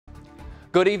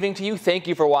Good evening to you. Thank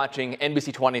you for watching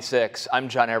NBC 26. I'm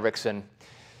John Erickson.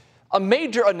 A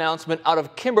major announcement out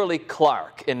of Kimberly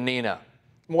Clark in Neenah.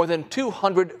 More than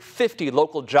 250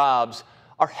 local jobs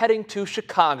are heading to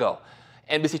Chicago.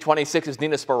 NBC 26's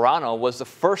Nina Sperano was the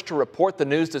first to report the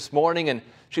news this morning, and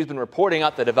she's been reporting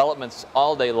out the developments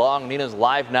all day long. Nina's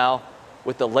live now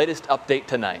with the latest update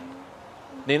tonight.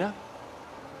 Nina?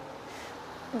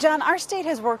 John, our state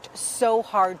has worked so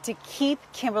hard to keep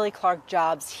Kimberly Clark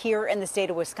jobs here in the state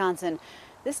of Wisconsin.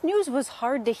 This news was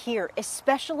hard to hear,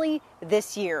 especially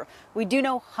this year. We do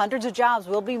know hundreds of jobs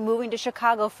will be moving to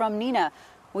Chicago from Neenah.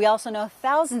 We also know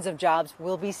thousands of jobs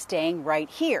will be staying right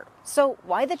here. So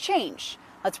why the change?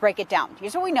 Let's break it down.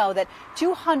 Here's what we know, that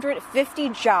 250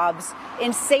 jobs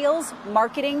in sales,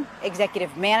 marketing,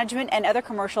 executive management, and other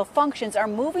commercial functions are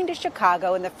moving to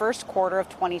Chicago in the first quarter of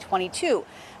 2022.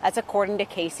 That's according to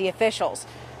Casey officials.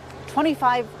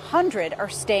 2,500 are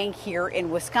staying here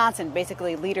in Wisconsin.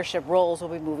 Basically, leadership roles will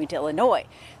be moving to Illinois.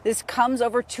 This comes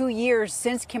over 2 years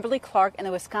since Kimberly Clark and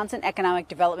the Wisconsin Economic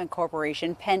Development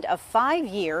Corporation penned a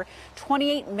 5-year,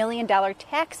 $28 million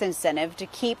tax incentive to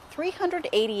keep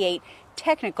 388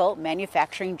 technical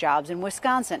manufacturing jobs in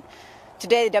Wisconsin.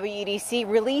 Today, the WEDC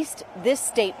released this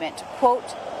statement,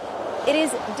 quote, "It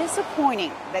is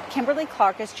disappointing that Kimberly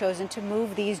Clark has chosen to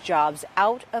move these jobs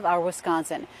out of our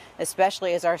Wisconsin,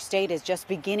 especially as our state is just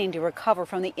beginning to recover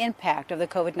from the impact of the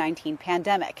COVID-19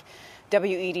 pandemic.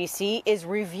 WEDC is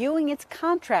reviewing its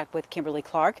contract with Kimberly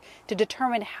Clark to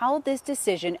determine how this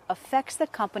decision affects the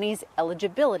company's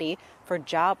eligibility for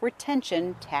job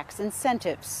retention tax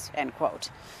incentives," end quote.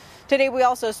 Today, we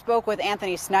also spoke with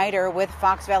Anthony Snyder with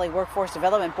Fox Valley Workforce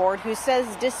Development Board, who says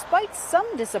despite some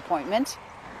disappointment,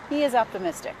 he is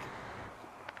optimistic.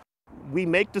 We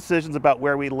make decisions about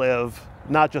where we live,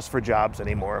 not just for jobs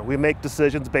anymore. We make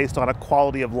decisions based on a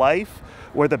quality of life,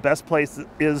 where the best place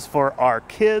is for our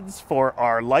kids, for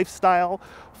our lifestyle,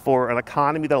 for an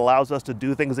economy that allows us to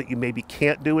do things that you maybe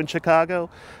can't do in Chicago.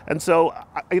 And so,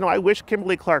 I wish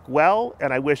Kimberly Clark well,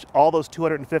 and I wish all those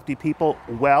 250 people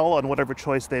well on whatever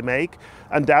choice they make.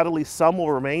 Undoubtedly, some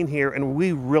will remain here, and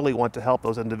we really want to help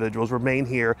those individuals remain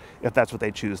here if that's what they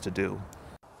choose to do.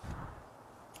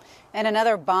 And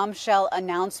another bombshell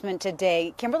announcement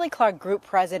today. Kimberly Clark Group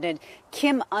President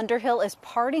Kim Underhill is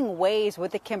parting ways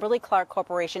with the Kimberly Clark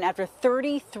Corporation after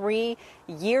 33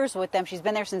 years with them. She's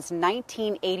been there since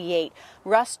 1988.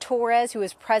 Russ Torres, who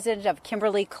is president of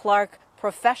Kimberly Clark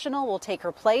Professional, will take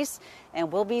her place and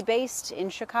will be based in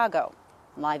Chicago.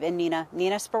 Live in Neenah,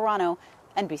 Nina Sperano,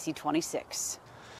 NBC 26.